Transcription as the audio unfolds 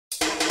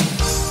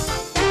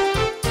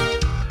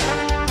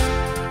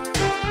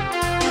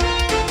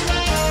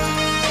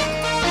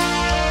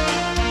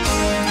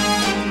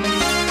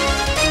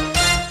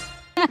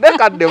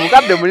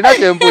kaddemu nina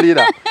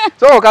kyempulira.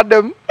 So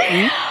kaddemu.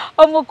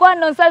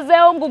 Omukwano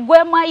nsazeewo ngu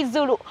gwemu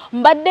aizulu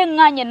mbadde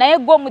nganye naye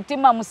gwo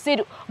mutima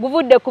musiru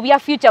guvudde ku bya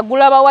future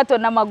gulaba wato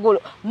n'amagulu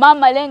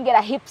mama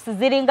lengera hips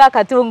ziringa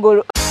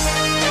akatungulu.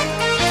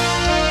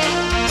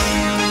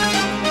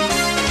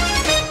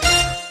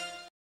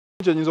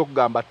 Nyinza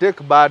okugamba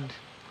take bad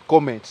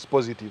comments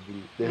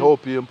positively. They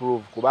hope you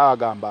improve. Kuba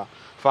bagamba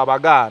fa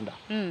baganda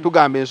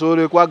tugamba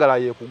ensolo ekwagala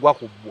yekugwa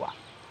kubbwa.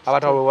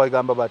 Abatalo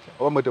bagamba batya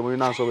obamwete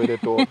mulina nsobere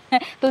to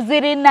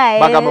tuzirina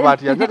bagamba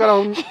batya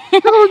njagala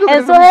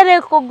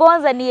ensohere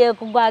kugonza niye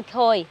kugwa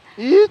khoyi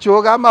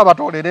icho gamba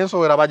abatolera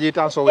ensohera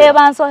bagiyita nsohera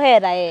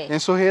ebansohera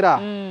ensohera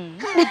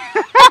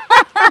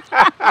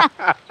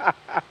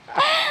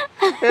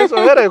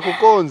ensohera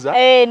ekukonza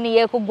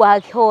niye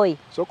kugwa khoyi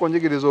so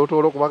konjigiriza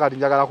otolo kuba kati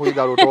njagala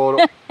kuyiga lutolo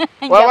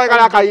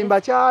wabagala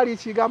kayimba kyali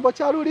kigambo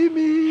kya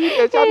lulimi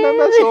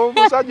ekyanemesa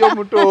omusajja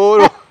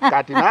omutolo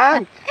kati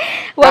nange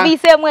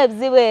wabisemu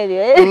ebizibu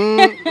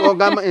ebyo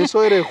ogamba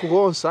ensohera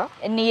ekugonsa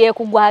niye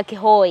kugwa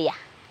khoya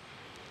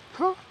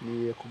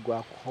niye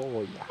kugwa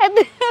khoya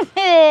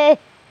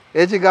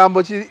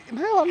ekigambo ki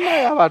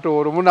naye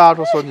abatolo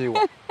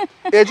munaatosonyiwa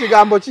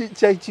ekigambo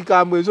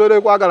kikambo ensolo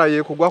ekwagala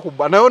yekugwa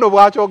kubba naye ono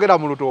bwakyogera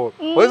mu lutolo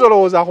oyinza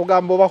olowooza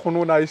akugamba oba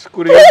kunuuna ice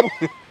cream.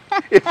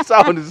 It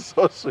sounds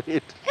so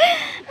sweet.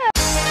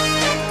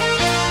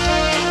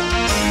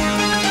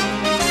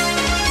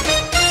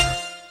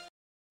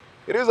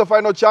 It is the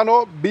final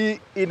channel. Be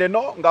in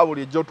eno nga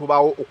bulijjo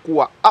tubaawo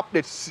okuwa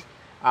updates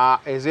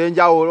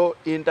ez'enjawulo,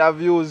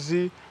 interviews,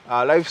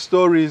 life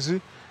stories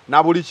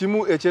na buli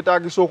kimu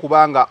ekyetaagisa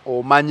okubanga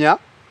omanya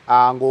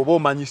ng'oba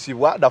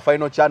omanyisibwa. The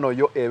final channel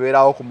yo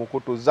ebeerawo ku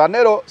mukutuza.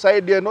 Nero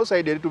side eno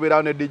side eri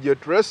tubeerawo ne DJ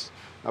Trace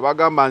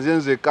nabagamba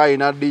nze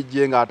kayina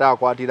DJ ng'ate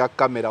akwatira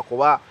kamera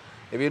kuba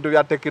ebintu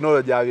bya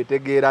technology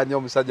abitegeera nnyo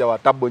omusajja wa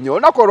tabbo nnyo.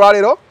 Olunaku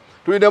olwaleero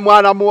tulinde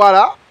mwana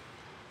muwala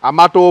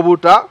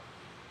amatoobuta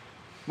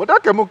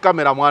mutakemu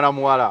kamera mwana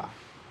muwala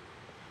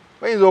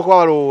bayinza okuba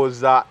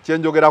balowooza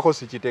kyenjogerako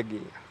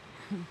sikitegeera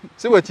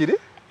si bwe kiri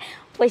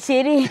bwe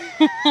kiri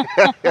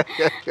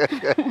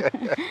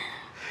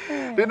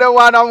tulinde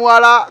mwana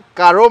muwala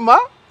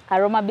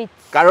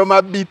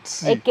Karoma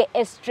Beats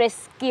aka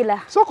stress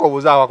killer. Soko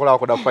obuuza abakola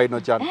ku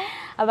final channel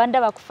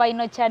abanda ba ku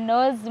final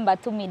channels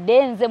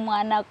mbatumidde nze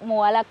mwana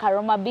muwala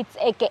Karoma Beats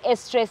aka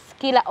stress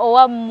killer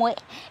owamwe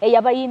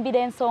eyabayimbira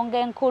ensonga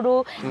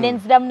enkulu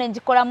nenziramu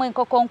nenjikolamu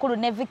Nkoko Nkulu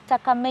ne Victor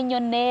Kamenyo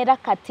neera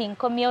kati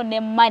nkomyewo ne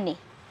Money.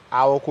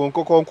 Awo ku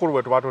Nkoko Nkulu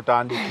bwe tuba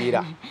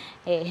tutandikira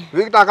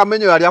Victor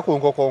Kamenyo yali ku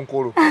Nkoko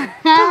Nkulu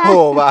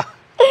oba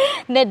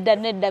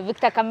nedda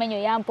Victor Kamenyo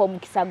yampa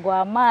omukisa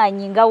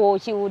gw'amaanyi nga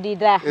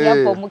wookiwulira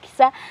yampa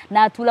omukisa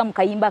n'atuula mu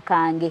kayimba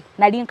kange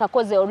nali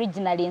nkakoze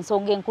original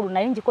ensonga enkulu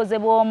nali ngikoze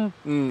bw'omu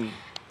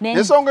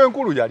ensonga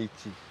enkulu yali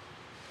ki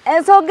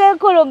ensonga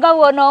enkulu nga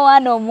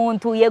bw'onoowaana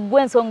omuntu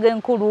yeggwa ensonga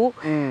enkulu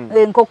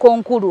Nkoko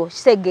Nkulu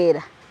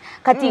kitegeera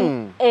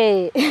kati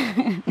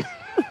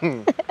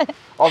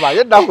oba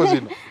yeddako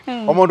zino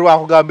omuntu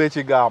wakugamba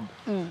ekigambo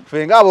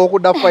ffe nga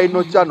ab'okudda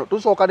final channel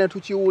tusooka ne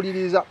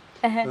tukiwuliriza.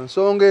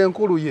 Ensonga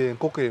enkulu ye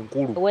Nkoko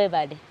Enkulu.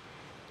 Webale.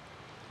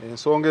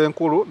 Ensonga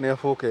enkulu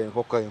nefuuka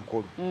Nkoko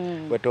Enkulu.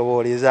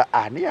 Wetobooliza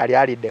ani yali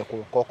alidde ku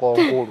Nkoko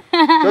Nkulu.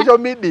 Social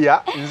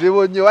media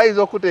nzibu nnyo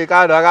wayinza okuteeka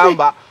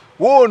agamba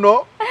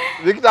wuuno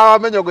Victor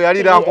Kamenyo gwe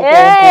yalira Nkoko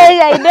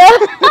Nkulu.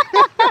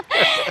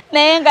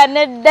 Naye nga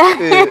nedda.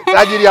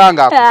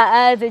 Tagiryangako.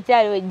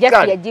 Tekyaliwe just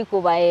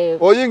yagikuba.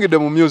 Oyingidde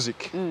mu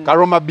music.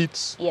 Karoma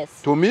Beats. Yes.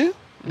 To me,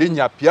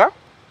 linnya pya.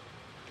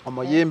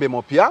 Omuyimbi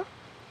mupya.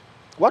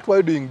 What were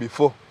you doing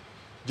before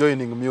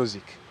joining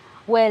music?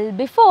 Well,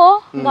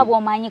 before nga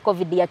bwomanyi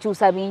COVID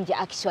yakyusa bingi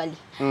actually.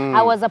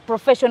 I was a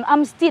professional,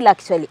 I'm still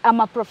actually, I'm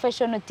a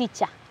professional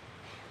teacher.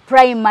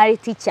 Primary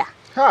teacher.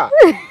 Ha.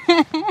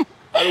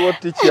 Aliwo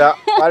teacher,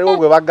 aliwo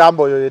gwe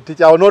bagamba oyo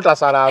teacher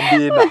onotasala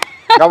mbiina.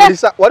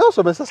 Ngabulisa wali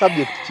osomesa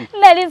subject ki?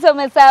 Nali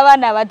nsomesa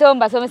abaana abato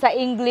mbasomesa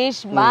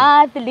English,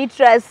 math,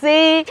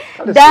 literacy,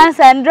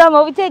 dance and drama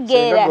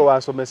obitegeera. Ngo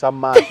wasomesa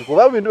math.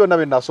 Kuba bintu byonna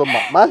bye nasoma.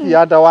 Math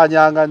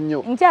yantawanyanga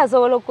nnyo.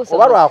 Nkyasobola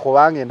okusoma. Oba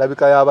lwakubanga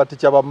endabika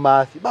y'abaticha ba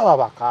math baba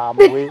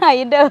bakambwe.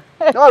 I know.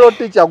 Nalo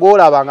teacher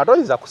gw'olabanga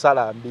toyinza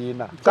kusala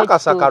mbiina.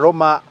 Kakasa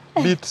Karoma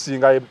Beats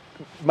nga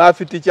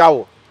math teacher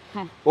wo.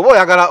 Oba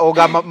oyagala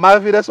ogamba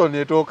math lesson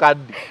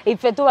etokadde.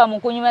 Ife tuba mu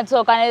kunyuma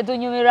tusooka ne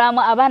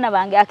tunyumirwamu abaana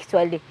bange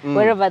actually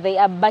wherever they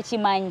are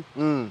bakimanyi.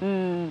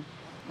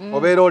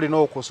 Obeera olina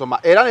okusoma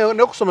era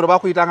ne kusomero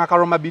bakuyitanga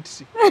Karoma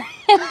Beats.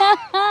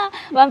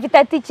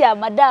 Bampita teacher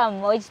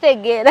madam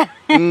okitegeera.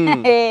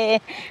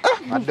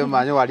 Madam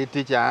manyi wali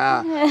teacher.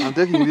 I'm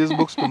taking these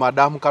books to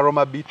Madam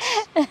Karoma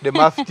Beats, the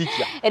math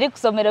teacher. Eri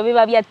kusomero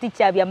biba bya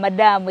teacher bya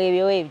madam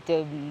ebyo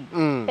ebyo.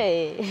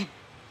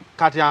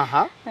 Kati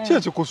aha, kye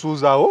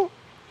kikusuuzawo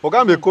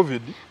Ogambe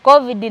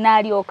Covid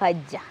nalyoka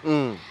ajja.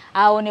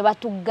 Awo ne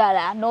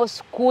batugala no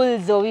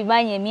schools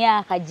obimanye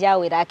emyaka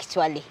gyawera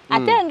actually.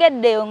 Ate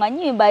ngeddeyo nga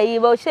nyimba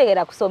yiba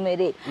okyegera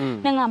kusomere.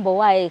 Nengamba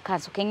wae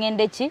kansoke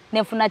ngende ki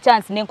nenfuna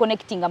chance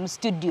nenconnectinga mu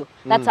studio.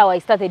 That's how I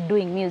started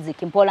doing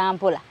music mpola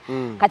mpola.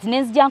 Kati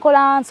nenzija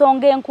nkola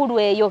nsonga enkulu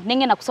eyo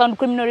nengena ku Sound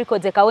Criminal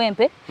Records e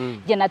Kawempe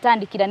je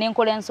natandikira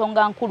nenkola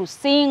ensonga nkulu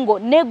singo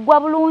neggwa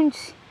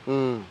bulungi.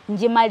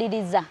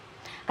 Njimaliriza.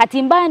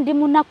 Kati mba ndi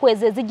munaku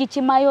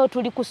ezigikimayo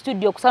tuli ku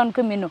studio ku Sound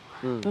Criminal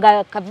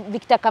nga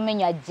Victor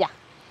Kamenyo ajja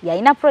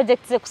yalina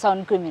project ze ku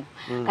Sound Criminal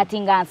kati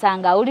nga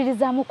nsanga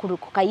awulirizamu ku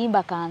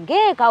kayimba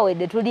kange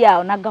kawedde tuli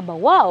awo nagamba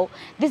wow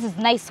this is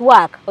nice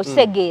work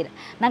okisegeera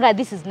nanga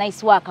this is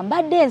nice work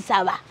mbadde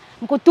nsaba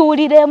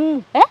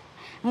nkutuuliremu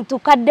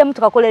ntukaddemu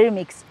tukakola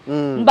remix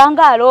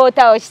mbanga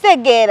alota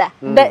okisegeera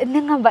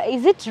nengamba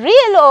is it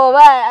real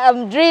or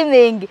I'm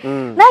dreaming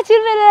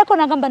nakimerereko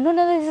nagamba no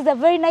this is a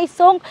very nice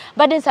song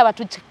but nsaba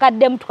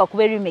tukaddemu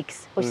tukakube remix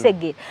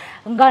okisegeera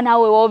nga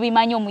nawe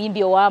wobimanyi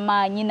omuyimbi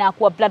ow'amaanyi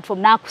nakuwa platform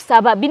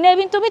nakusaba bino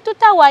ebintu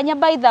bitutawanya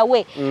by the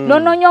way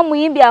nononya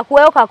omuyimbi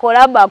akuweyo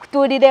kakolabo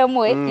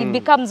akutuuliremu it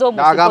becomes almost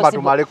impossible nagamba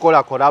tumale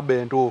kola kolabo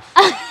entuufu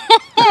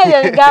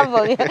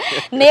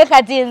naye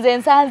kati nze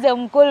nsanze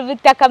Nkulu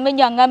Victor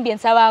Kamenyo angambye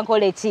nsaba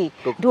nkole ki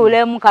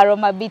tulemu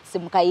Karoma beats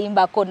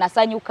mukayimbako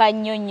nasanyuka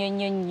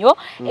nnyo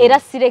era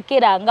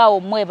sirekera nga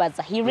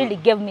omwebaza he really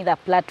gave me the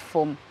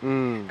platform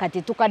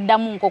kati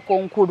tukaddamu Nkoko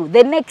Nkulu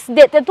the next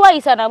day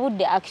tetwayisa na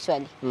budde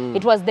actually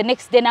it was the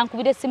next day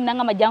nankubire simu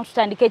nangamba jangu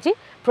tutandike ki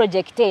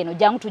project eno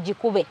jangu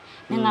tujikube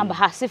nangamba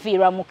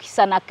hasifiirwa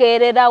mukisa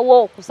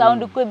nakererawo ku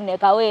Sound Criminal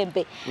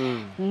Kawempe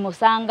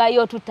musanga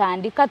yo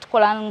tutandika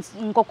tukola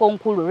Nkoko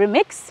Nkulu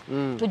remix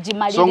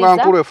tujimaliriza songa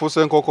nkulu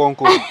efuse Nkoko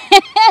Nkulu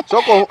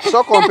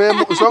soko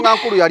mpe songa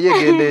nkulu yali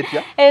egende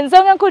etya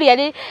ensonga nkulu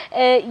yali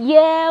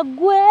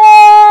yegwe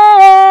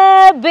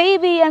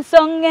baby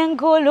ensonga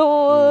nkulu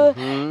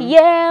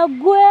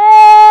yegwe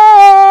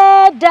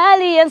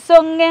dali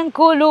ensonga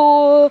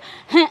nkulu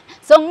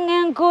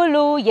songa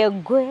nkulu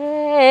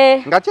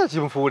yegwe ngacha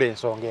chimfule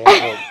ensonga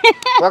enkulu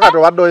wakati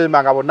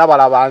wadoyimba nga bonna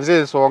balaba nze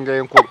ensonga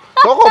enkulu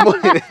soko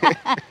mulire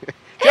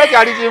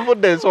kyali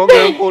chimfudde ensonga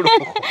enkulu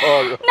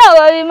no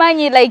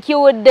wabimanyi like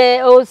you would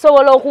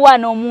osobola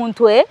okuwana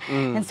omuntu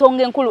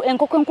ensonga enkulu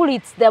Nkoko Nkulu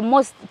it's the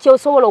most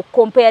kyosobola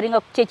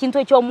okucomparinga kyekintu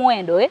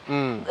ekyomuwendo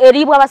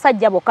eribwa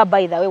abasajja bokka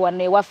by the way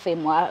wane waffe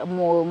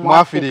mu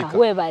Africa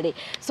webale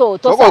so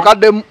soko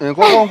kadde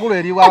Nkoko Nkulu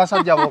eribwa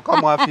abasajja bokka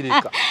mu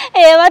Africa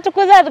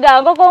batukuza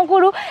tuga Nkoko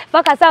Nkulu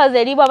paka sawa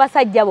zeribwa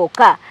abasajja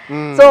bokka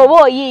so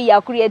bo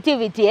yiya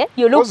creativity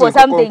you look for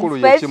something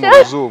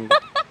special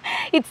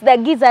it's the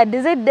gizzard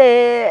is it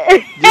the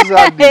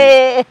gizzard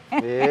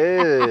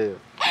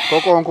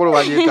Nkoko Nkulu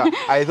bagita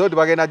I thought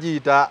bagenda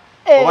giita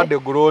obadde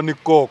grown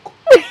cock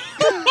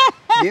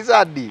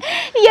gizzard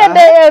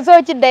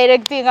so chi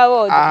directing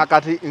about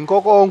kati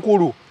Nkoko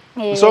Nkulu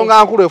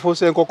nsonga nkulu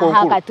efuse Nkoko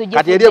Nkulu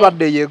kati eri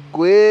badde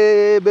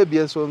yegwe baby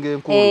ensonga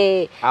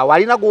enkulu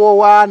awalina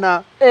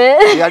guwowana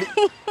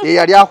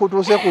yali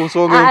akutuse ku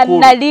nsonga enkulu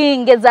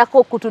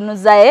nalingezako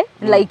kutunuza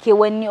like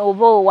when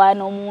obo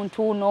wana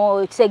omuntu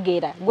no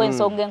kisegeera gwe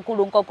ensonga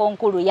enkulu Nkoko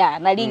Nkulu ya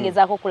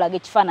nalingezako kulaga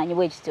ekifaananyi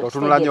bwe kityo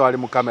otunula nnyo wali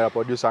mu camera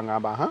producer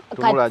ngamba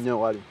tunula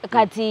nnyo wali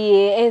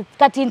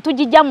kati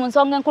ntujija mu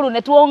nsonga enkulu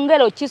ne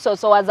tuongera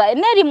okisosowaza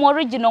neri mu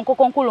original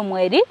Nkoko Nkulu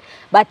mweri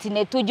but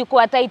ne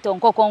tujikuwa title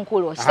Nkoko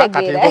Nkulu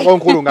kati Nkoko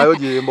Nkulu ngayo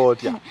jiyimba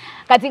otya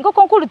kati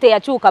Nkoko Nkulu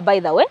teyakyuka by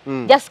the way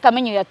just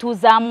Kamenyo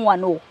yatuzaamu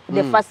wano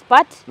the first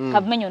part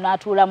Kamenyo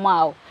n'atuulamu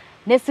awo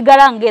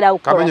nesigala ngera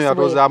ukola Kamenyo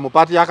yatuzaamu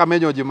part ya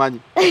Kamenyo gimanyi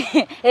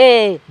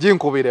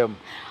jinkubiremu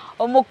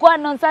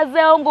omukwano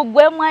nsazeewo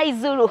ngugwe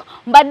mwaizulu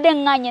mbadde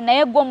nganye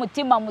naye gwo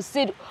mutima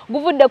musiru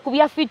guvudde ku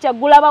bya future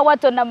gulaba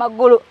wato na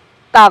magulu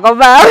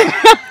kakova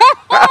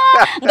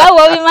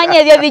ngawo bimanye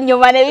ebyo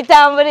binyuma ne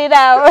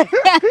bitambulirawo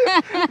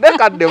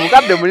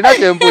kadde mulina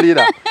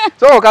kyempulira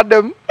so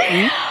kadde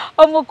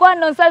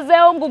omukwano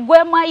nsazeewo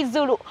ngugwe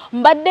mwaizulu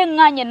mbadde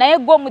nganye naye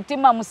gwo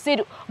mutima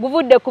musiru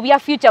guvudde ku bya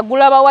future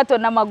gulaba wato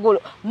na magulu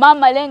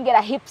mama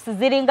lengera hips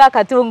ziringa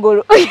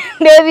akatungulu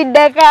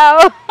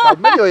nebiddekaawo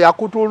Kamenyo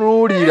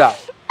yakutunuulira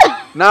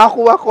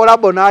n'akuba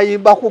kolabo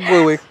n'ayimba ku gwe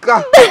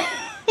wekka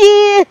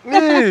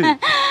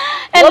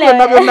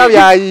byonna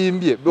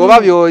byayimbye oba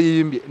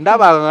byoyimbye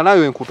ndabanga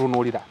nawe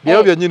nkutunuulira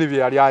byo byennyini bye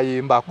yali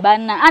ayimbako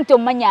bana anti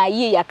omanya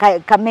ayiya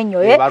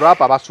Kamenyo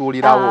balwapa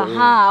basuulirawo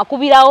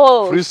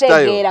akubirawo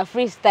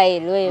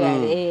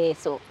freestyle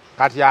so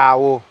kati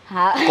awo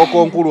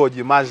Nkoko Nkulu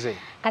ogimaze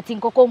kati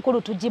Nkoko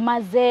Nkulu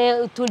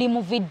tujimaze tuli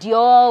mu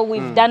video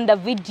we've done the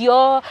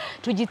video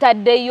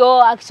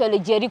tujitaddeyo actually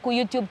jeri ku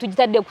YouTube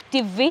tujitadde ku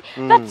TV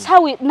that's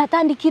how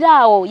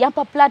natandikirawo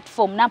yampa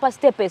platform nampa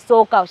step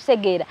esoka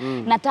osegera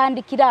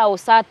natandikirawo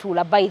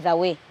satula by the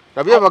way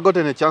have you ever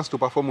gotten a chance to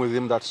perform with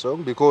him that song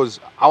because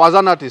I was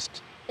an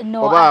artist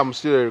no I'm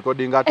still a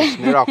recording artist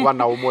nera kuba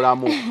na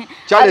omulamu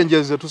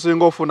challenges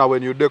tusinga ofuna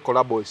when you do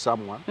collab with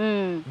someone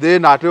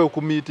then ate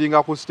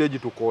okumeetinga ku stage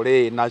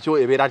tukole nakyo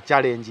ebera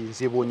challenge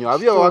nzibunyo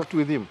have you worked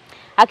with him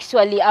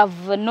Actually,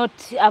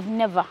 I've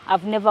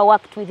never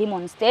worked with him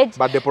on stage.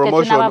 But the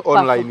promotion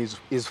online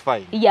is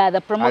fine. Yeah,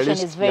 the promotion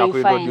is very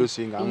fine.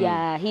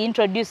 Yeah, he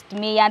introduced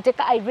me and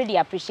I really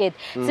appreciate.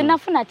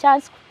 Sinafuna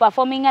chance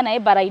performing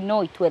and but I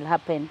know it will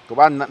happen.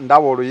 Kuba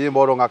ndawo oluyimba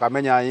olwo nga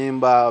Kamenyo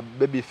ayimba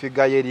baby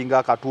figure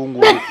yeringa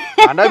katungu.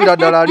 Andabira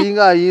ddala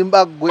linga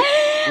ayimba gwe.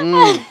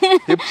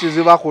 Hips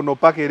ziba kuno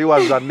paka eri wa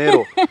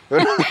Zanero.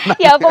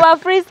 Yakoba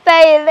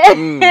freestyle.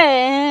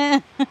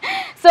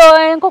 So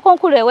Nkoko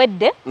Nkulu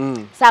ewedde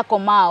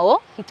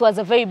sakomao it was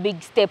a very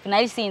big step.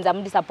 Nali since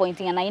I'm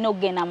disappointing and I know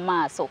gena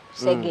maso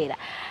segera.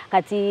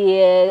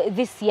 Kati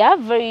this year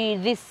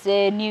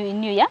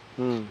new year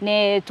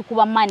ne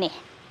tukuba money.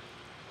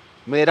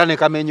 Mera ne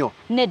Kamenyo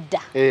nedda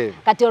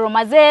kati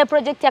oromaze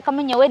project ya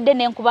Kamenyo wedde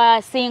ne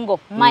nkuba single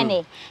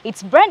money.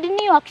 It's brand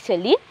new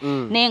actually.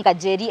 Nenga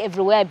Jerry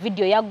everywhere,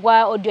 video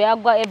yagwa, audio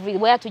yagwa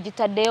everywhere,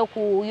 tujitaddeyo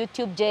ku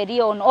YouTube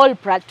Jerry on all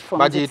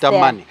platforms.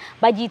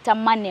 Bajita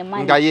money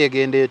nga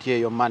yegende eti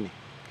eyo money.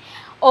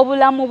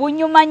 Obulamu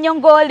bunyuma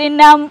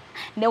nyongolinamu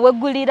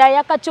newegulira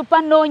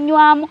yakacupa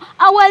nonywamu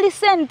awali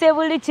sente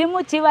buli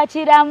kimu kiba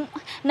kiramu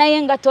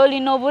naye nga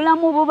tolina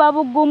obulamu buba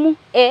bugumu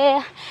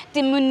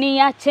timuni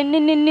ya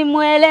chenini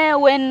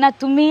mwelewe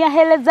natumia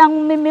hele zangu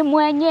mimi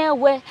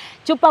mwenyewe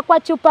chupa kwa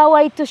chupa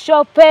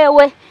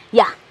waitushopewe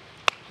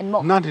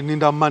Nandi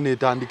ninda money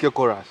tandike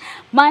chorus.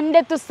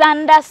 Monday to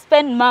Sunday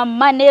spend my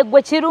money,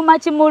 gwe chiruma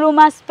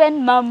chimuluma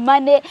spend my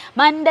money.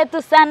 Monday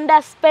to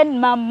Sunday spend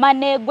my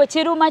money, gwe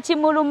chiruma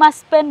chimuluma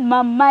spend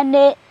my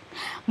money.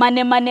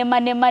 Money, money,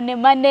 money, money,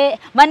 money,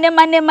 money,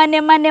 money,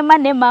 money, money,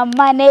 money, my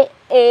money.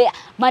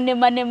 Money,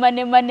 money,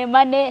 money, money,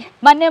 money,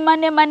 money,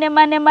 money, money,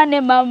 money, money,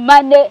 my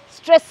money.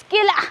 Stress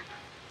killer.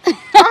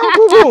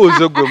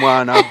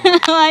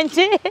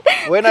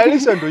 When I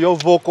listen to your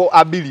vocal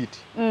ability,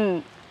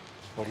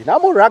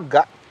 Olinamu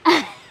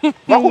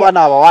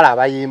Bakubana abawala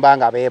abayimba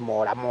nga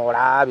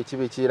bemola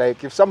bichi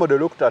like if somebody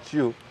looked at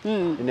you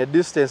in a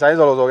distance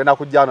ayinza olozogenda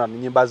kujjana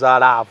nyimba za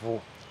laavu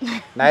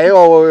naye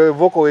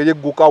vocal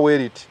erigguka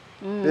werit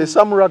there's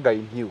some raga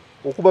in you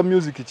okuba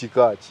music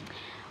chikachi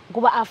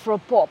okuba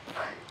afropop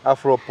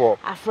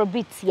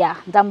afrobeats ya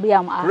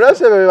ndambya mu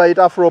Press bebe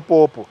bayita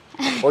afropop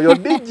oyo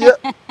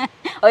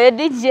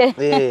DJ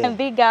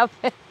big up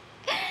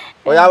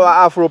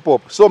Oya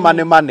afropop so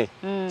money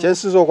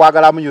chances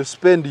okwagala you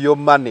spend your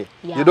money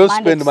you don't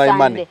spend my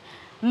money.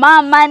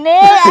 My money,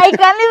 I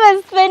can't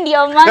even spend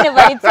your money,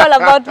 but it's all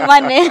about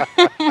money.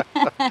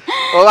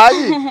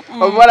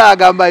 Omwana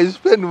agamba you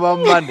spend my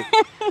money.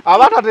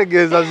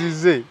 Abatategeeza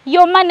zize.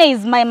 Your money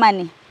is my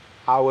money.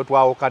 Awe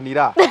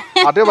twawokanira.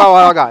 Ate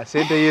bawalaga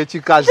sente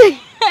y'ekikazi.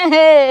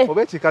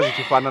 Oba ekikazi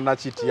kifaanana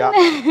kitya.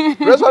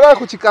 Lweswala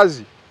ku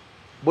kikazi.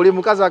 Buli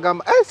mukazi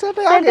agamba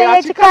sente yange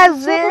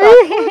y'ekikazi.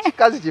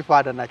 Ekikazi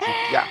kifaanana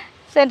kitya.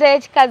 Sente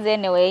y'ekikazi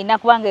anyway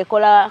inakubanga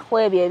ekola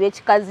kwebyo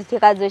ebyekikazi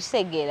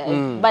kisegera.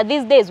 But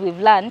these days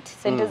we've learned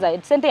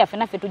sente yaffe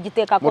naffe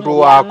tugiteekako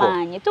mu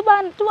byamaanyi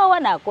tuba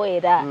wanako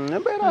era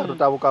embeera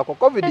tutabukako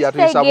covid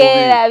yatuyisa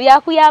bubi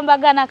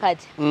byakuyambagana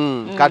kati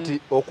kati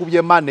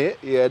okubye money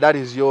that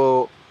is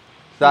your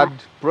third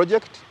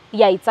project.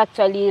 Yeah, it's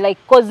actually like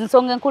cause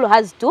Nkulu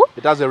has two.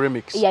 It has a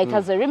remix. Yeah, it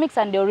has a remix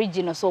and the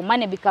original, so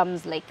money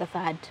becomes like the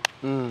third.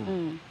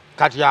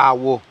 Kati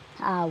awo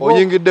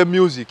oyingidde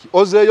music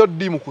ozeeyo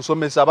ddi mu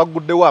kusomesa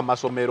baguddewo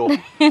amasomero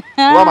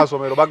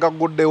amasomero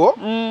bagaguddewo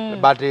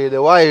but the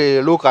way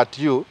I look at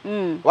you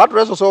what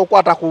reso so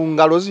okwata ku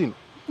ngalo zino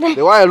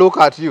the way I look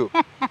at you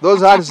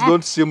those hands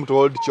don't seem to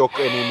hold chalk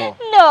anymore.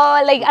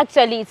 No, like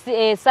actually it's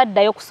a sad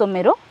dayo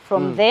kusomero.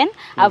 From then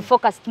I've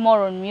focused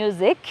more on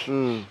music.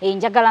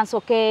 Njagala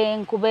nsoke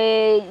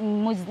nkube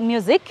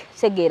music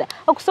segera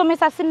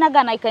okusomesa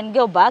sinagana I can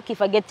go back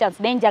if I get chance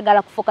then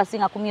njagala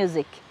kufocusing ku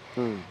music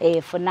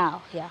for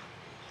now. Yeah.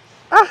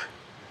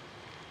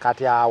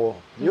 Kati awo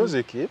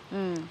music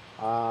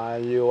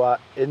you are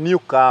a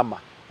newcomer.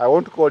 I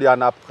won't call you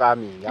an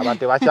upcoming.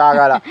 Abantu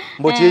bakyagala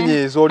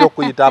mbukinyiiza oli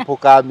okuyita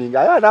upcoming.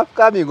 Are you an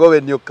upcoming or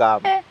a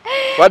newcomer?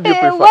 What do you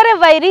prefer?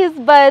 Whatever it is,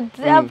 but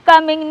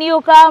upcoming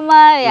newcomer,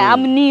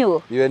 I'm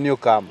new. You're a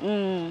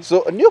newcomer.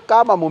 So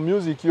newcomer mu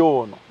music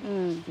yono.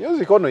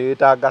 Music ono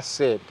yetaaga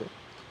sente.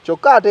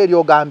 Kyokka ate eri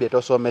ogambye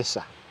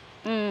tosomesa.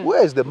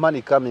 Where is the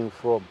money coming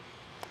from?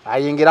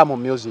 Ayingira mu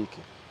music.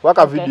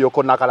 Waka video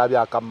konna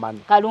kalabya akamani.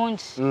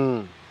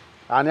 Kalungi.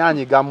 Ani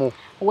anyigamu.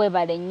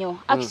 Webale nnyo.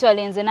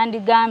 Actually nze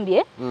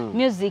nandigambye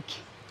music.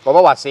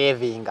 Oba wa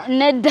saving.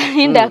 Nedda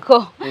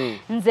indako.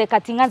 Nze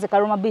kati nganze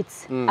Karoma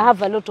Beats. I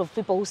have a lot of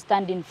people who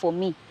stand in for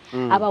me.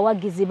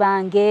 Abawagizi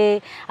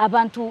bange,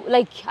 abantu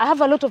like I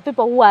have a lot of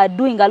people who are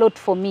doing a lot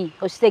for me.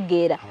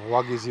 Ostegera.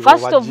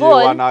 First of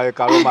all,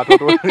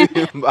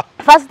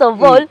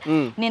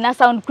 nina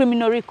Sound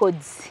Criminal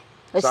Records.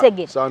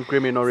 Sound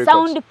Criminal Records.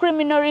 Sound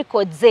Criminal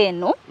Records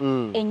eno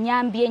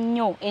enyambye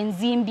nnyo,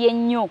 enzimbye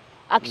nnyo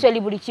actually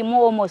buli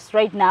kimu almost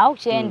right now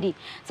chendi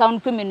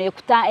Sound Criminal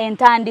ekuta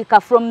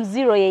entandika from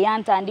zero ye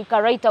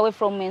yantandika right away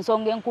from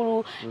ensonga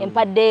enkulu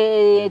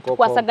empadde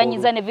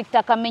tukwasaganyiza ne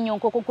Victor Kamenyo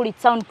Nkoko kuli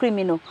Sound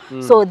Criminal.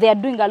 So they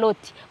are doing a lot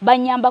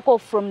banyambako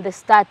from the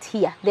start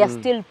here. They are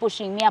still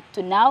pushing me up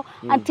to now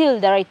until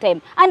the right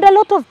time, and a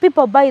lot of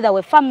people, by the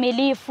way,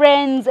 family,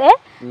 friends,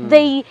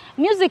 they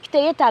music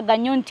teyetaga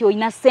nnyo nti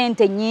oyina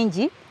sente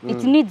nyingi.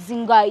 It needs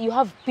you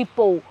have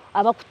people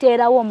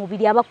abakuterawo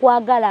omubiri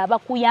abakwagala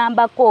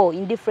abakuyambako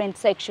in different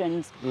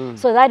sections.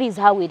 So that is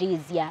how it is.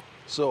 Yeah.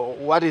 So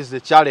what is the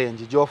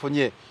challenge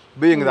gyofunye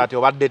being that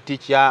obadde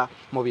teacher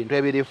mu bintu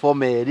ebiri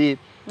formally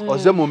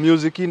oze mu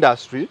music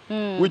industry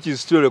which is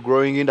still a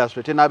growing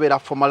industry tenabeera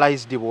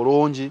formalized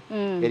bulungi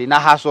erina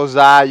hustle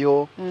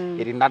zaayo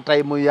erina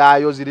time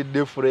yaayo ziri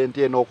different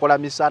eno okola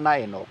misana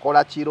eno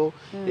okola kiro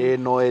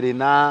eno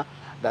erina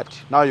that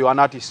now you are an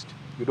artist.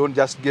 You don't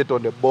just get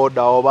on the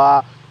border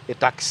over a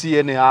taxi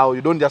anyhow.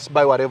 You don't just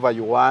buy whatever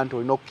you want, or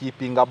you're not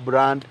keeping a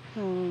brand.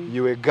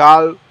 You a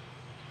girl.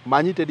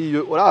 Manyitedi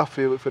ola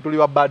fe tuli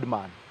wa bad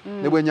man.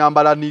 Nebwe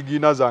nyambala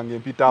nigina zange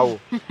mpitawo.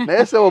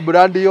 Naye se o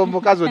brand yo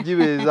mukazo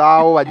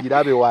jibezaawo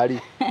bagirabe wali.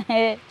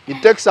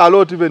 It takes a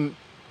lot even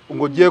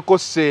ngojeko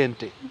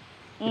sente.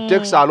 It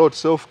takes a lot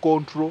self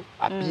control,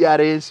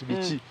 appearance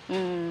bichi.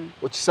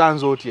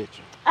 Okisanzo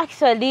otyecho.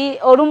 Actually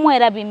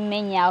olumwera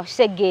bimenya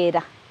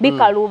osegera.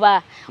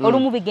 Bikaluba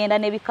olumu bigenda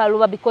ne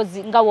bikaluba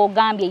because nga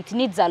wogambye it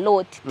needs a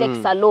lot, it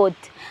takes a lot.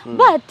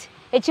 But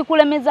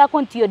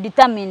ekikulemezako nti you're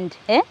determined,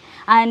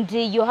 and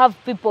you have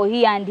people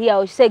here and here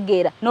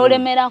osegera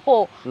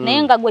nolemerako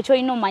naye nga gwe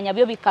kyoyina omanya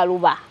byo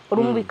bikaluba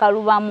olumu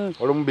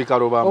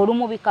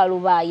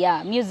bikaluba.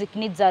 Yeah, music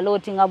needs a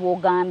lot nga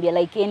bwogambye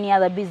like any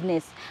other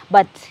business,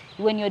 but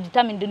when you're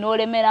determined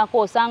nolemerako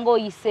osanga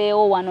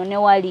oyiseewo wano ne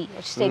wali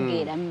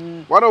osegera.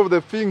 One of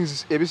the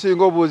things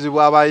ebisinga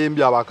obuuzibwa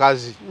abayimbi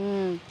abakazi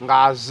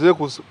ng'aze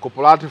ku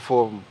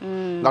platform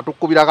nga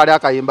tukubira kali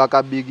akayimba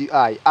ka Big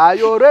Eye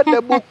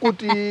ayorede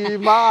bukuti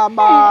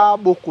mama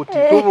bukuti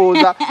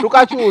tubuuza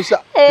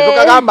tukakyusa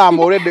tukagamba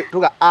amorede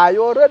tuka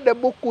ayorede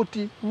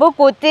bukuti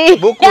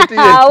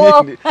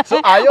so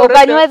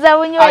ayorede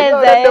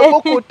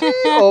bukuti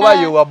oba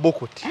you are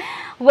bukuti.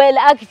 Well,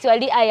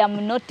 actually I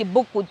am not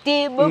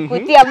bukuti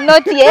I'm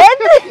not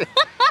yet.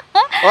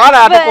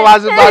 Ora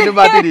atakubaza bad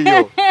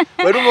material.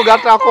 Weru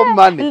mugata ko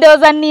money.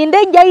 Ndoza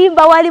ninde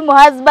njayimba wali mu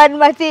husband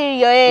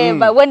material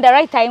but when the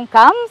right time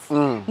comes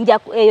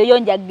eyo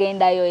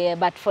njagenda yo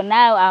but for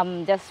now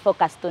I'm just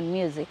focused on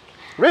music.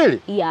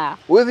 Really? Yeah.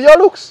 With your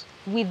looks?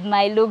 With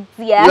my looks,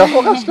 yeah. You are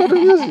focused on the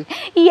music?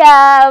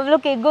 Yeah, I'm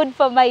looking good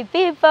for my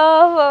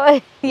people.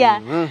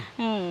 Yeah.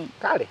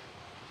 Kale.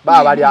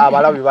 Baba ali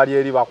abalabi bali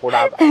eri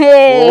bakulaba.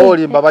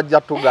 Olimba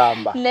bajja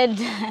tugamba.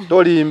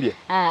 Tolimbye.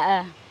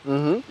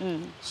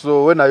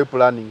 So when are you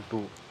planning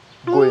to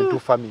go into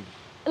family?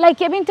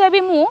 Like ebintu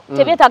ebimu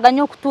tebyetaaga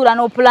nnyo okutuula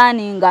no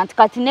planning nti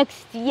kati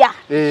next year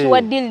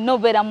sure deal no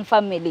better mu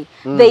family.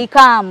 They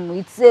come.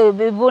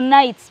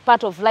 It's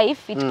part of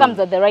life. It comes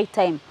at the right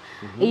time.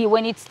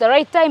 When it's the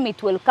right time,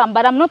 it will come.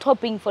 But I'm not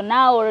hoping for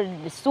now or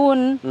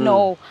soon.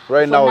 No.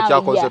 Right now,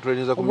 you're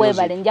concentrating on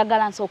music.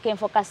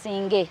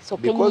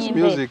 Because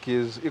music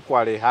is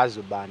equally has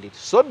a band. It's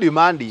so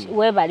demanding.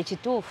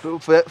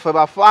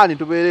 For fun,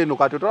 to be no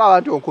katotola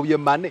abantu okubye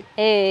mane.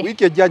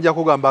 Wiki ejanja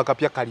kugamba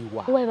kapya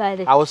kaliwa.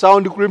 Our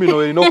Sound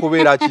Criminal ino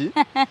kubera ki?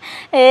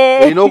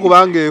 Ino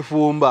kubanga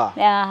efumba.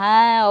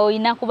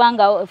 Oyina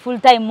kubanga full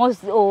time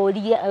most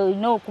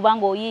ino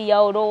kubanga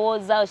oyiya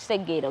olowooza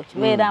osegera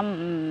okibera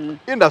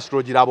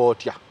industry giraba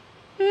otya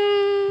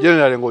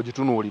generally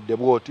ng'ogitunuulidde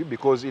bwoti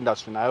because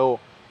industry nayo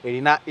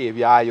erina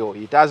ebyayo.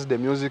 It has the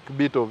music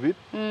bit of it.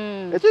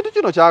 Ekintu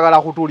kino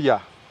kyagala kutulya.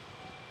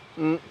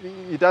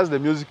 It has the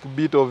music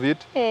bit of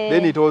it.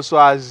 Then it also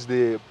has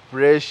the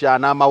pressure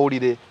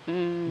n'amawulire.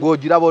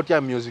 Ng'ogiraba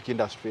otya music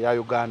industry ya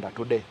Uganda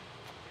today?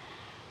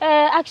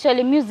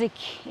 Actually music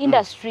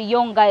industry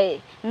yonga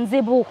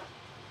nzibu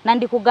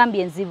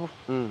nandikugambye nzibu.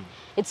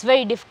 It's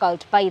very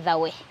difficult by the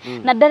way.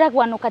 Naddala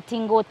wano kati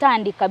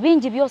ng'otandika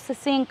bingi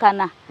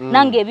byosisinkana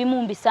nange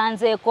ebimu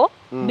mbisanzeeko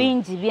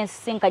bingi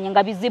byensisinkanye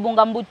nga bizibu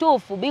nga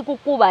mbutuufu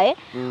bikukuba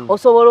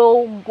osobola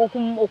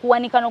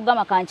okuwanika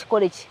n'okugamba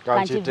kankikole ki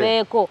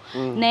kankiveeko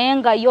naye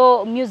nga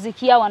yo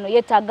music ya wano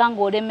yeetaaga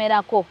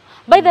ng'olemerako.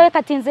 By the way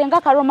kati nze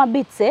nga Karoma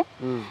Beats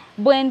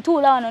bwe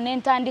ntuula wano ne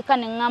ntandika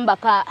ne ŋŋamba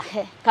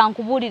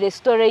kankubuulire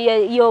story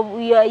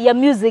ya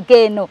music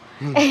eno.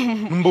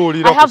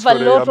 I have a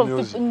lot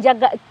of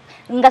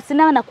nga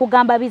sinawa na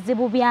kugamba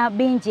bizibu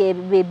bingi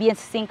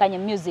byensisinkanye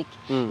music.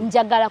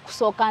 Njagala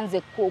kusooka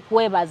nze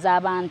kwebaza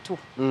abantu.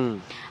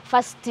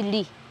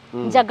 Firstly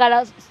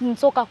njagala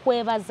nsooka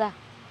kwebaza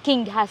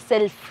King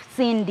herself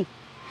Cindy.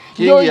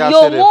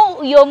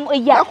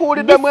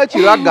 Nakuwuliddemu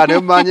ekiraga ne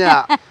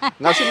mmanya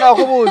nga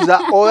sinakubuuza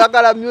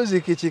oyagala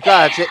music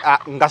kikate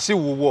nga si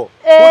wuwo.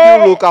 Who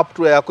do you look up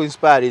to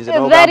yakuinspire?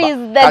 That is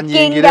the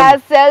King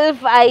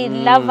herself. I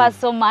love her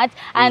so much,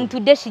 and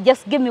today she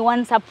just gave me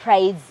one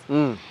surprise.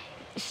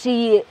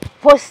 She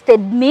posted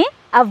me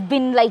I've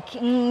been like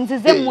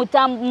nzize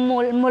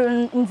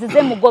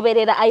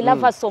mugoberera. I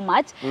love her so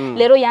much.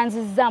 Lero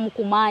yanziza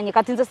mukumanya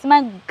kati nze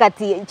simanyi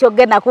kati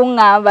kyogenda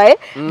kungamba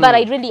but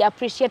I really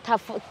appreciate her.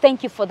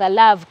 Thank you for the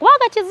love.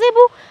 Kwaga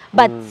kizibu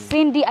but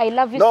Cindy, I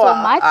love you so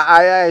much.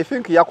 I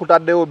think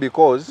yakutaddewo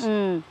because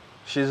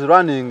she's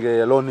running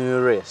a lonely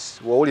race.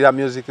 Wowulira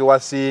music wa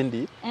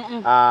Cindy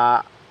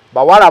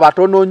bawala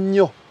batono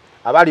nnyo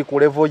abali ku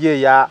level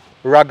ye ya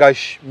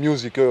ragash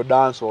music yo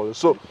dancehall.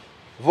 So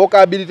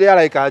vocability ya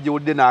like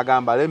ajiwudde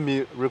n'agamba let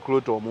me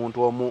recruit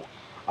omuntu omu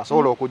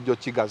asobola okujja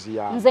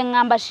kigaziya. Nze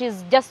ngamba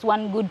she's just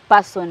one good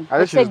person.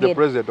 She's the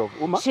president of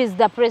Uma. She's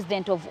the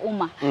president of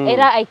Uma.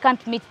 Era I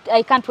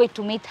can't wait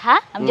to meet her.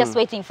 I'm just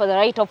waiting for the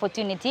right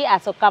opportunity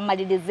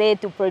asokamalirize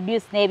to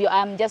produce Nebyo.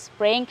 I'm just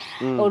praying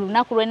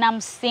olunaku lwena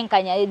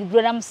musinkanya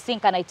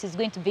it is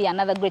going to be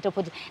another great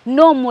opportunity.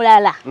 No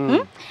mulala.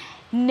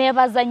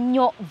 Nebaza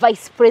nnyo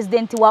vice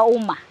president wa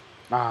Uma.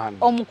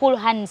 Omukulu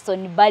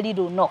Hanson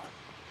Baliruno.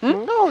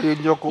 No,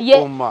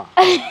 Uma.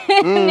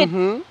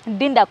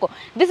 Dindako.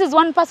 This is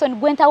one person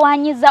gwenta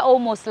wanyiza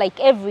almost like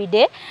every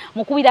day.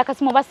 Mukubira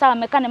kasimu basaba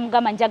mekane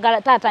mugamba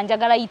njagala tata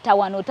njagala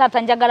itawano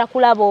tata njagala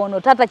kulaba ono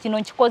tata kino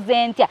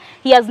nkikoze ntya.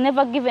 He has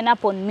never given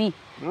up on me.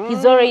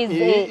 He's always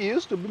he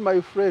used to be my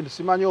friend.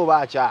 Simanyi oba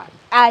achali.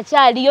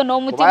 Achali yo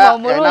n'omutima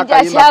omulungi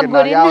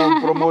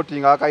akyagulina.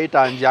 Promoting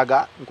akayita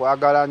njaga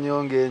nkwagala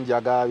nyonge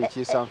njaga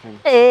which something.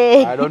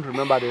 I don't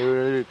remember the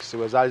lyrics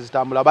was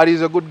alizitambula but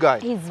he's a good guy.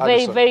 He's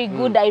very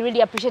good. I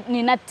really appreciate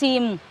nina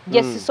team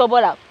just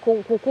sobola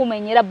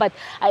kukumenyera but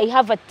I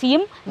have a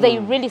team. They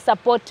really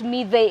support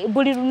me. They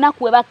buli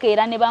lunaku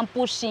webakeera ne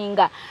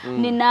bampushinga.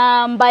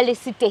 Nina Mbale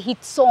City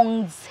hit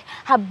songs.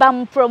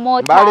 Habam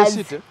promoters. Mbale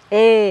City?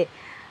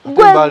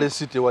 Mbale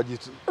City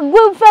wajitu.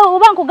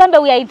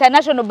 We are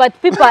international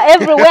but people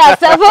everywhere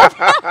support.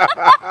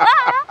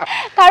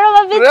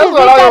 Karoma Beach is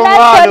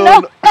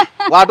international.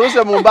 Watu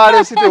se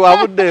Mbale City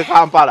wabudde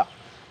Kampala.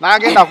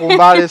 Nagenda ku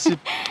Mbale City.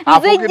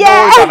 Afukidde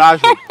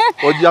international.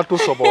 Ojja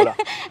tusobola.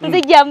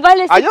 Nzija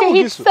Mbale City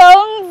hit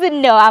songs.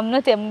 No, I'm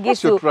not a Mgisu.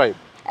 What's your tribe?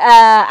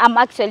 I'm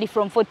actually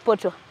from Fort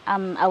Portal.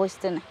 I'm a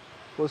Westerner.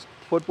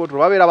 Fort Portal.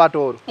 Wabera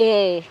batoro.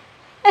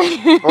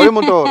 Oli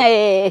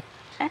mutoro.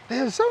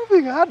 There's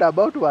something hard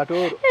about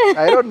Watoro.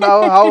 I don't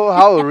know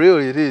how real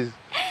it is.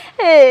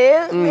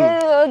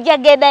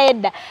 Jagenda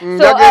yedda.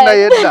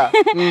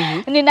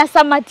 Nina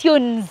summer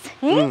tunes.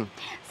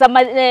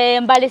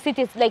 Mbale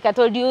City, like I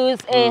told you,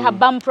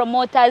 Habam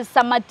promoters,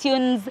 summer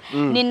tunes.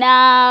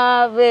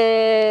 Nina,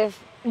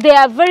 there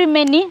are very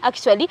many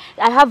actually.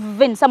 I have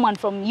even someone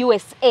from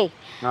USA,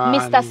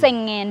 Mr.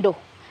 Sengendo.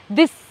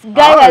 This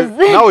guy has.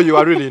 Now you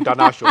are really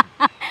international.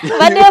 You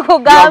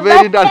are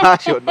very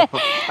international.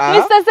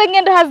 Mr.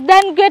 Sengendo has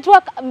done great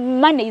work.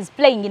 Money is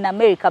playing in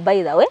America,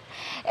 by the way,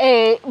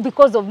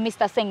 because of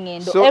Mr.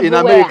 Sengendo. So everywhere.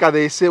 In America,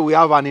 they say we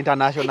have an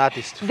international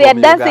artist. They are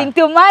dancing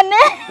to money.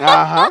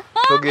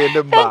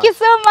 Thank you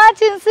so much,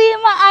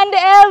 Nsima, and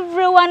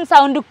everyone.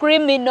 Sound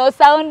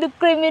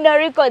Criminal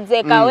Records.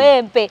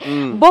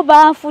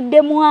 Boba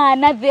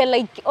Fudemwana, they're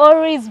like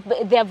always.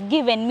 They have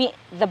given me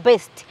the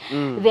best.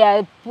 They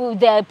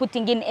are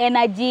putting in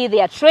energy.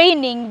 They are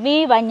training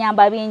me.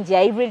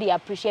 I really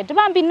appreciate it.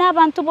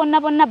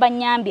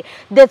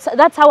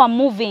 That's how I'm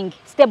moving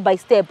step by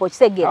step.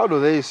 How do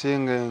they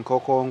sing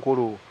Nkoko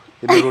Nkulu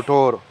in the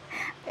Rutoro?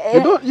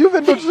 You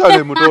even don't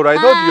sound Mutoro. I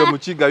thought you're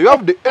Muchiga. You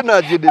have the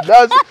energy, the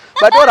dance.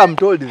 But what I'm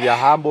told is they are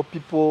humble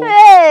people. Is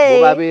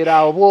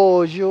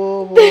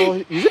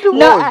it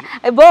no,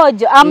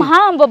 Bojo? I'm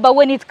humble, but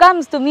when it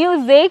comes to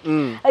music,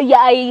 yeah,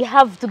 I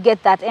have to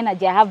get that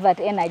energy. I have that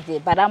energy,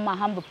 but I'm a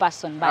humble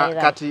person. By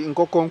that. Kati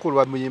Nkoko Nkulu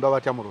wa muyimba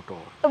batya mu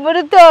Rutoro.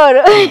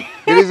 Rutoro.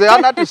 It is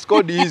an artist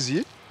called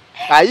Easy.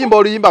 Ayimba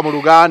oluyimba mu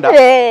Luganda,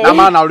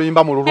 namana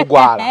oluyimba mu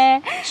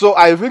Lugwala. So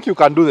I think you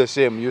can do the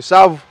same. You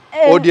serve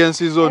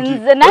audiences on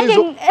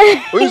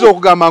oyinza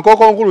okugamba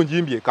Nkoko Nkulu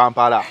njimbye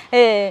Kampala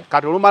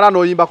kati olumala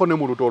n'oyimbako ne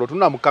mu Lutoro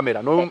tuna mu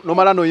kamera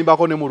n'omala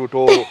n'oyimbako ne mu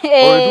Lutoro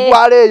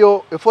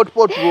olutwaleeyo Fort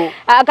Portal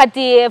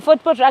kati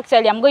Fort Portal.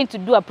 Actually I'm going to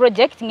do a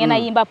project ngena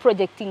yimba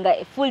project nga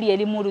fully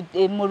eri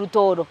mu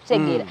Lutoro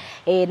segera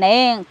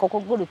naye Nkoko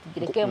Nkulu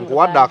tugireke mu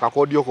wadda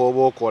akakodyo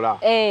koba okola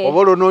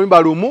obolo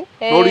n'oyimba lumu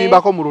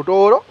n'oluyimbako mu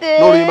Lutoro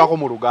n'oluyimbako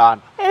mu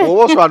Luganda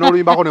oba oswa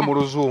n'oluyimbako ne mu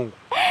Luzungu.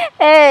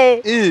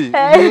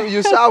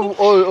 You serve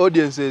all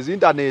audiences,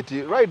 internet.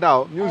 Right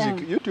now, music,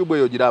 YouTube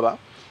yojiraba,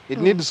 it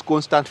needs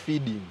constant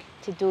feeding.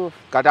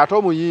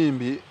 Katato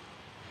muyimbi,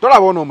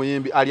 tolabona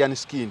muyimbi alien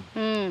skin.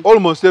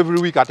 Almost every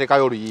week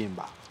atekayo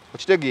oluyimba.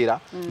 Okitegeera,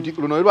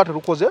 luno lwa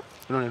terukoze,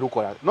 luno ne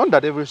lukola. Not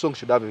that every song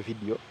should have a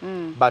video,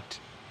 but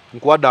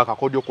nkuwadde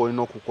akakodyo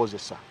kolina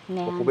okukozesa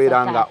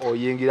okubeera nga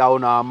oyingirawo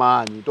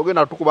n'amaanyi.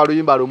 Togenda tukuba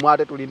luyimba lumu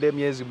ate tulinde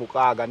emyezi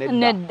 6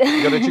 nedda.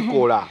 Ngero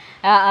kikola.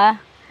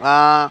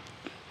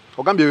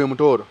 Ogambye we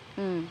Mutoro.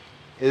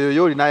 Eyo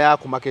yo lina ya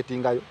ku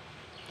marketingayo.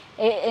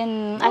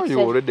 You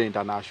already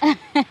international.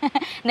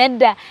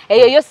 Nedda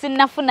eyo yo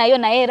sinnafunayo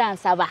naye era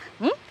nsaba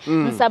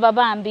nsaba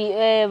bambi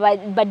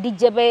ba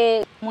DJ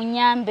be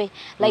munyambe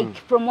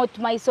like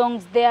promote my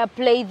songs there,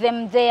 play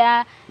them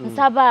there,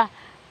 nsaba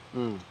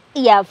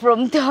yeah,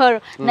 from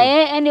Toro.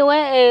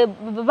 Anyway,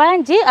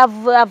 Banji,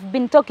 I've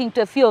been talking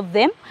to a few of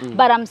them,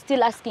 but I'm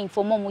still asking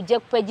for more.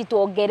 Mujek peji to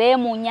ogere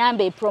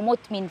munyambe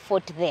promote me in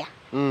Fort there.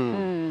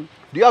 Do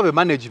you have a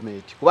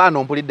management? Kuba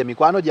no mpulidde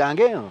mikwano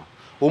gyange no.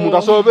 Omuntu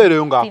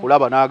asobeere nga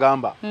akulaba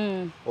n'agamba.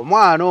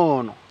 Omwana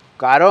ono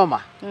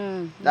Karoma.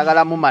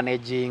 Dagala mu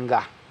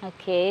managinga.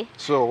 Okay.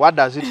 So what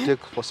does it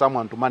take for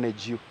someone to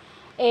manage you?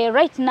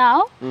 Right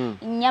now,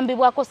 nyambi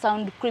wako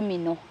Sound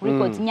Criminal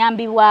Records,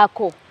 nyambi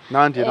wako.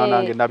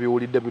 Nange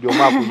nabiwulidde buli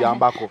omu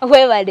akuyambako.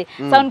 Webale.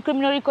 Sound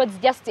Criminal Records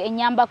just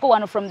enyambako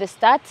one from the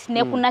start,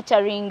 ne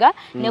kunacharinga,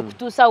 ne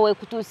kutuusa we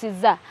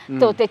kutuusiza.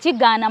 So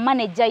tekigaana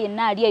manager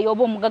yenna ali eyo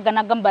oba omugaga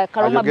nagamba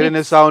Karoma Beats.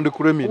 Ne Sound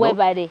Criminal.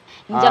 Webale.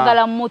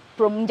 Njagala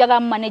njagala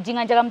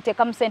managinga, njagala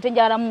muteka mu sente,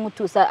 njagala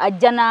mutuusa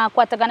ajja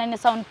nakwatagana ne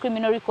Sound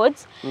Criminal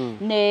Records.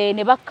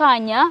 Ne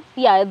bakanya.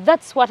 Yeah,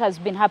 that's what has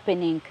been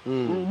happening.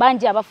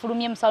 Banji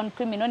abafulumye mu Sound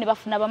Criminal ne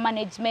bafuna ba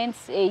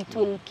managements. It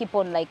will keep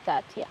on like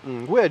that. Yeah.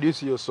 Where do you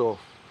see yourself?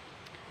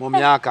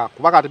 Mumiaka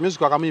kubaka ati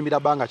music akamuyimbira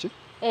banga ki?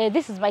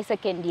 This is my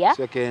second year.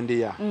 Second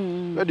year.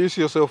 Where do you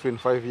see yourself in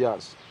 5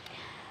 years?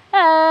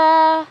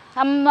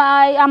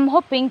 I'm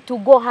hoping to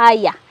go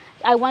higher.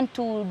 I want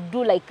to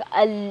do like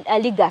a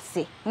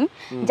legacy.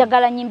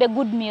 Njagala nyimbe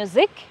good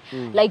music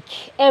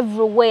like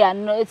everywhere.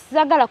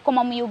 Njagala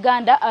koma mu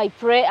Uganda, I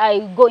pray I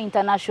go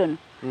international.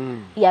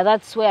 Yeah,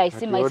 that's where I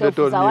see myself.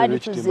 Zawadi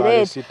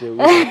tuzirete.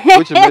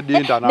 Which made the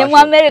international.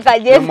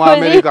 Nemu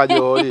America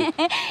joli.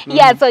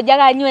 Yeah, so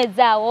jaga nywe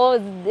zawo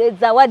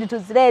zawadi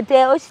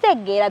tuzirete.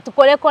 Oshitegera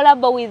tukole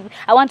collab with.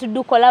 I want to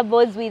do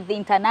collabs with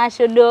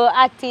international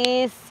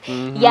artists.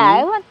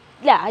 Yeah,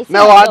 I see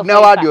myself.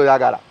 Now what do you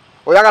yagala?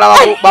 Oyagala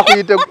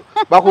bakuyite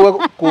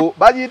baku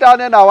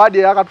bagitane na wadi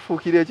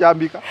yakatufukire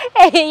ekyambika.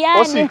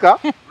 Osika.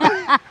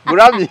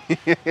 Grammy.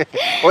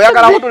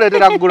 Oyagala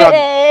kutuletera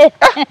Grammy.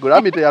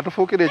 Grammy te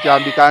yatufukire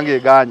ekyambika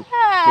ngeganye.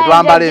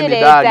 Nitwambala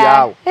emidali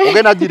awo.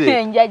 Ogenda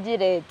gireta.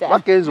 Njagireta.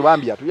 Bakenzo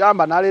bambya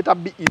tuyamba naleta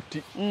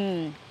BET.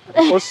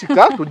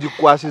 Osika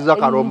tujikwasiza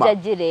Karoma.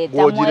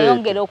 Njagireta.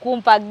 Mweyongere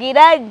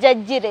okumpagira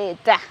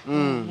njagireta.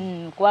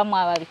 Kuba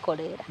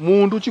mwababikolera.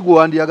 Muntu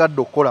kigwandi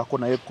yagadde okukolako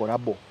naye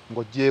kolabo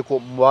ng'ogyeko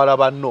mwala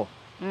banno.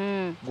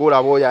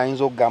 Gulaba oyo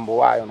ayinza okugamba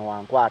waayo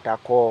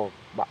nowankwatako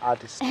ba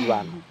artist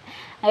bano.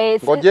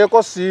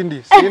 Ng'ogyeko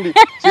Sindi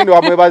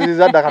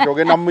wamwebaziza dda kati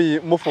ogenda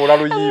mufuula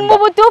luyimba. Mu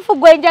butuufu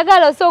gwe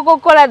njagala osooka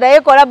okukola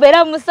naye kolabo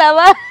era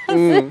musaba.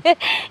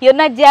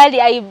 Yonna gyali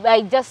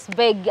I just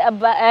beg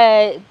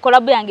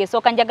kolabo yange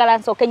esooka njagala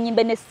nsooka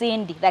ennyimbe ne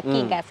Sindi the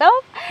king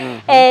herself.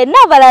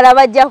 N'abalala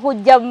bajja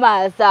kujja mu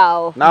maaso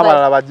awo.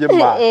 N'abalala bajje mu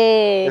maaso.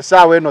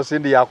 Essaawa eno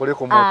Sindi yakule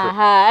ku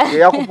mutwe.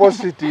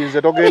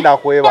 Eyakupositize togenda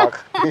kwebaka.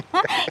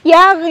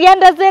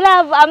 Yandaze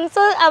love.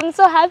 I'm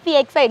so happy,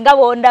 excited. Nga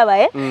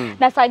bondaba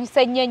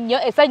nasanyuse nnyo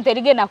essanyu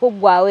terigenda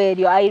kuggwaawo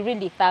eryo. I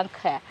really thank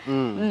her.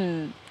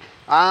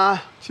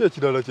 Ki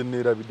ekirala kye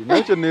neerabidde?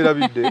 Naye kye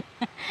neerabidde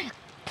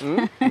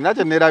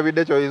Nache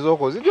nerabidde kyoyiza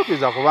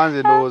okozijukiza kubanze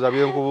ndowooza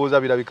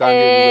byenkubuuza birabika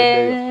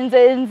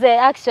ng'ebiweddeyo. Nze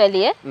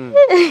actually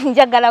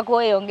njagala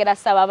kweyongera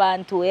saba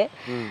bantu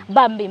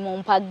bambi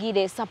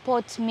mumpagire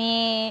support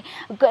me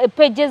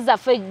pages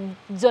zaffe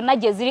zonna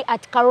gye ziri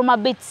at Karoma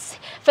Beats,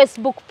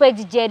 Facebook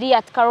page gye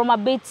at Karoma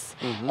Beats,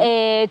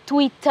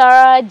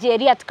 Twitter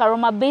gye at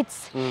Karoma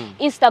Beats,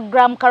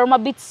 Instagram Karoma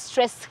Beats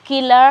Stress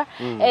Killer,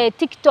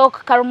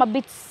 TikTok Karoma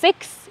Beats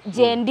 6.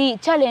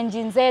 JND challenge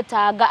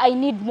nzetaga. I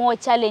need more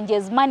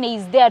challenges. Money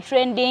is there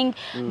trending.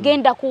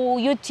 Genda ku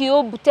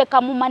YouTube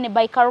Teka Mu Money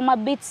by Karoma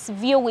Beats,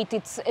 view it.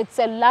 It's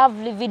a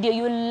lovely video.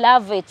 You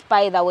love it,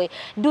 by the way.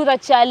 Do the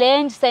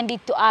challenge, send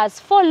it to us.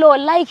 Follow,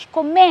 like,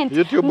 comment.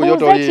 YouTube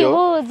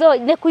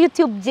ku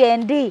YouTube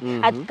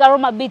JND at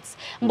Karoma Beats.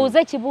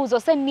 Mbuze chibuzo,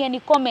 send me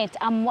any comment.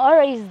 I'm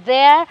always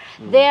there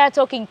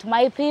talking to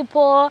my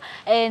people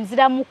and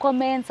zira mu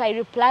comments. I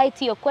reply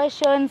to your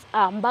questions.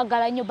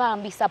 Mbagala nyo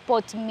bambi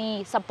support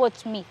me.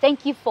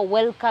 Thank you for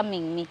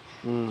welcoming me.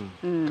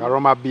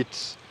 Karoma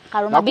Beats.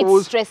 Karoma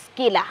Beats Stress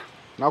Killer.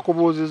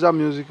 Nakubuuziza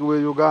music we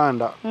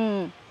Uganda.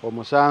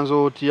 Omusanze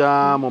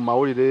otya mu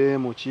mawulire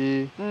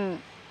muki?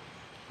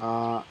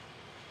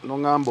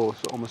 Nongamba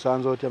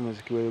omusanze otya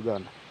music we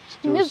Uganda.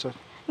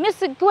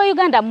 Music we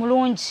Uganda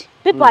mulungi.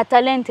 People are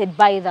talented,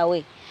 by the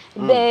way.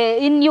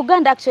 In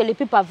Uganda, actually,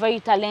 people are very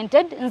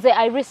talented.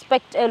 I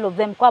respect all of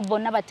them.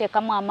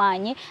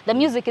 The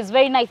music is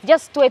very nice.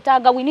 Just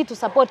twetaga, we need to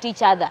support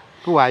each other.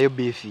 Who are you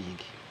beefing?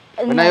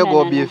 When are you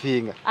go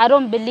beefing? I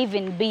don't believe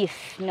in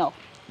beef, no.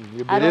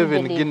 You believe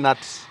in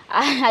nuts?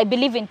 I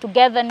believe in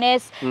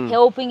togetherness,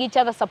 helping each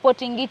other,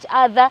 supporting each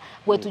other.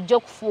 We're to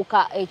joke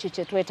fuka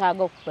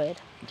twetaga.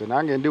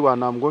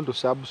 I'm going to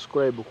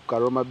subscribe to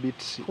Karoma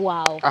Beats.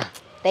 Wow.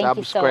 Thank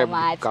you so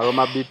much.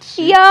 Karoma Beats.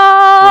 Yo,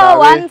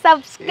 one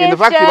subscription. In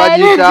fact,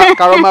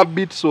 Karoma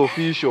Beats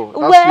Official.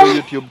 That's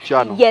your YouTube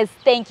channel. Yes,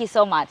 thank you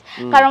so much.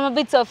 Karoma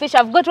Beats Official.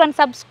 I've got one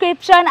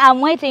subscription. I'm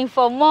waiting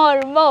for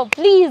more.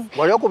 Please.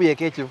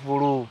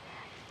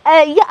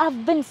 Yeah,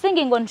 I've been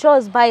singing on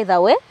shows, by the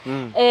way.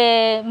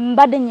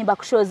 Mbade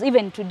nyimba shows,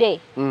 even today.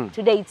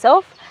 Today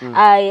itself,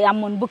 I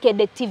am on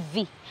Ayogedde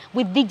TV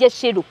with DJ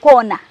Shiru,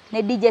 Kona,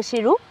 DJ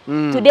Shiru,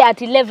 today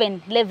at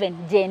 11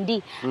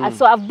 JND.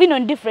 So I've been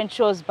on different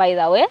shows, by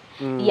the way.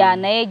 Yeah,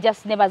 na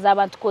just Nebaza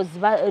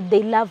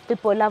because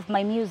people love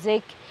my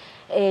music.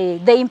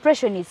 The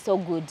impression is so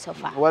good so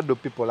far. What do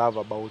people love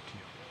about you?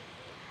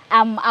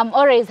 I'm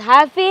always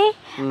happy.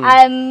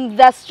 I'm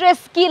the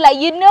stress killer.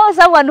 You know,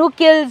 someone who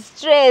kills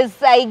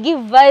stress. I give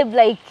vibe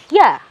like,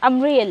 yeah,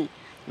 I'm real.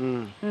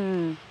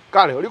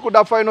 Kale,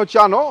 ulikuda final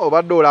channel,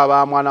 obadde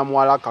olaba mwana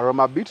muwala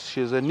Karoma Beats.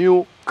 She's a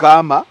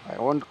newcomer. I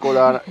won't call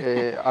her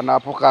an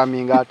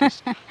upcoming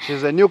artist.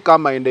 She's a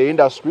newcomer in the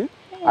industry.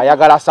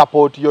 Ayagala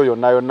support yo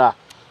yonna.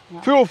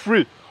 Feel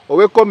free.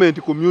 Owe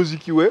comment ku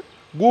music we,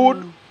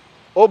 good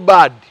or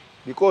bad,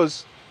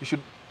 because you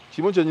should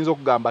kimu kyenyiza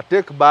okugamba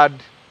take bad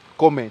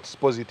comments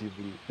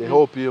positively. They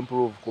help you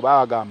improve. Kuba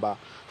agamba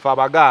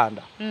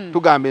fabaganda.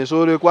 Tugambe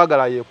ensolo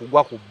ekwagala ye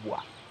kugwa kubwa.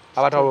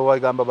 Abatalo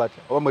bagamba bati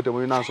obamwete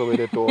mulina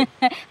nsobere to.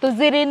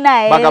 Tuziri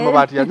naye. Bagamba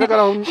bati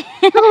yakala.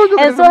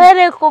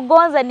 Ensohere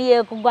kugonza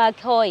niye kugwa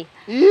kihoi.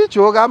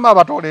 Icho gamba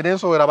abatolere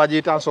ensohera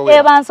bagiyita nsohera.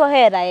 Eba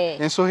nsohera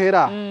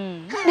Ensohera.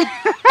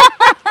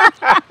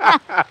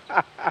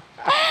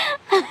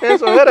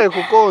 Ensohera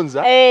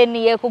ekukonza.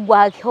 Niye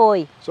kugwa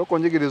kihoi. So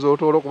konjigiriza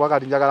otolo kuba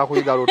kati njagala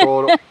kuyiga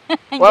lutolo.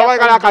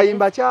 Wabagala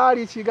akayimba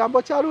kyali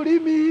kigambo kya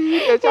lulimi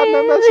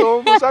ekyanemeso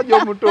omusajja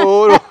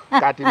omutolo.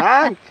 Kati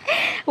nange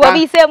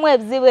wabisemu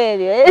ebizibu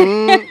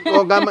ebyo.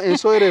 Ogamba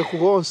ensohera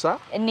ekugonsa.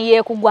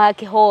 Niye kugwa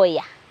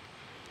kihoya.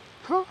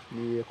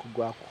 Niye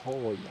kugwa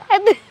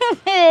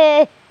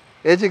kuhoya.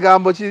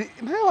 Ekigambo ki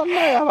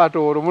naye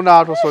abatolo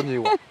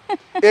munaatosonyiwa.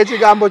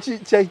 Ekigambo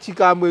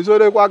kikambo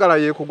ensolo ekwagala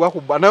ye kugwa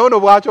kubba naye ono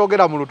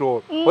bwakyogera mu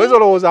lutolo. Oyinza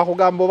olowooza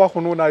akugamba oba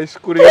kunuuna ice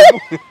cream.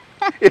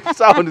 It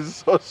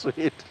sounds so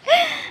sweet.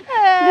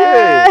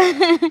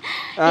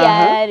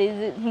 Yeah,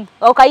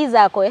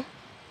 okayizaako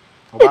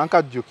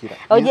obanka jjukira.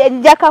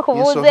 Njaka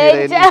kubuuza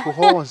enkya.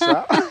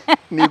 Kuhonsa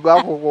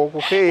nigwa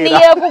kukeera.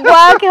 Niye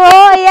kugwa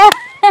kihoya.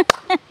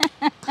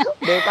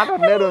 Kato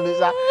nero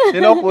misa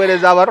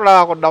ninokuweereza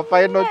abatula bakoda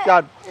final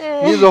chat.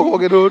 Nizo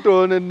okwogera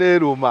otone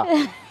neruma.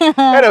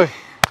 Anyway,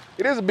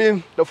 it has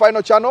been the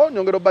final channel.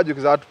 Nyongero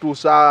bajukiza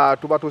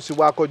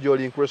tubatusibwako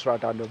Jolink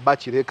Restaurant and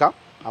Bachireka.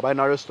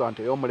 Abalina restaurant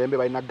ey'omulembe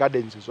balina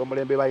gardens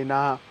ez'omulembe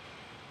balina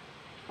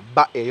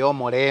ba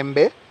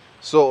ey'omulembe.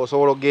 So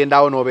osobola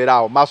ogendawo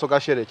n'obeerawo maaso ga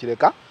Shere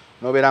Kireka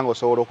n'obeera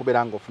ng'osobola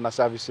okubeera ng'ofuna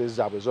services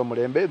zaabwe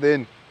ez'omulembe.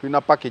 Then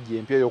tulina package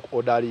empya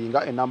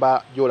ey'okuodalinga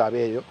enamba gy'olaba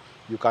eyo.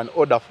 You can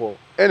order for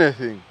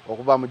anything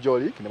okuva mu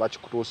Jolink ne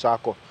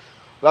bakikutuusaako.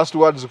 Last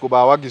words ku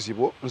bawagizi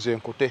bo nze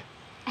nkute.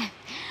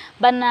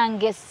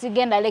 Banange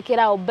sigenda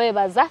lekera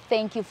obebaza.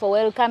 Thank you for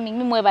welcoming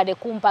me. Mwebale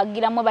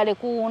kumpagira, mwebale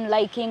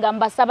likinga,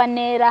 mbasaba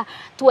nera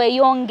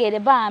tweyongere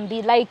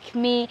bambi like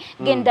me.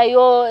 Genda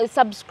yo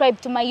subscribe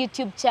to my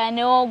YouTube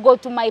channel, go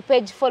to my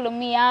page, follow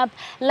me up,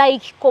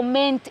 like,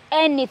 comment,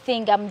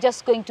 anything. I'm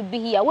just going to be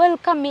here.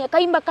 Welcome me.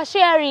 Kaimba ka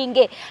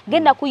sharing.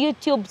 Genda ku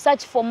YouTube,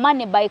 search for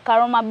Money by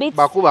Karoma Beats.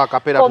 Bakuba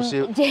akapera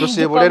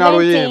tusibule na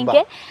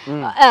luyimba.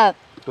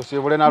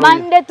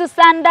 Monday to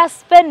Sunday,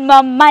 spend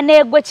my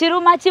money. Go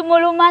chiruma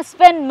chimuluma,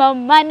 spend my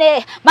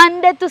money.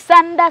 Monday to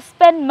Sunday,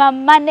 spend my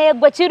money.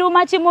 Go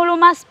chiruma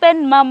chimuluma,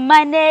 spend my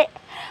money.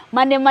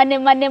 Money, money,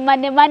 money,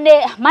 money,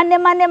 money. Money,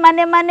 money,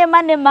 money, money,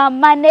 money,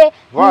 money.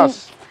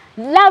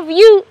 Love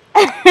you.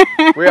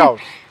 We out.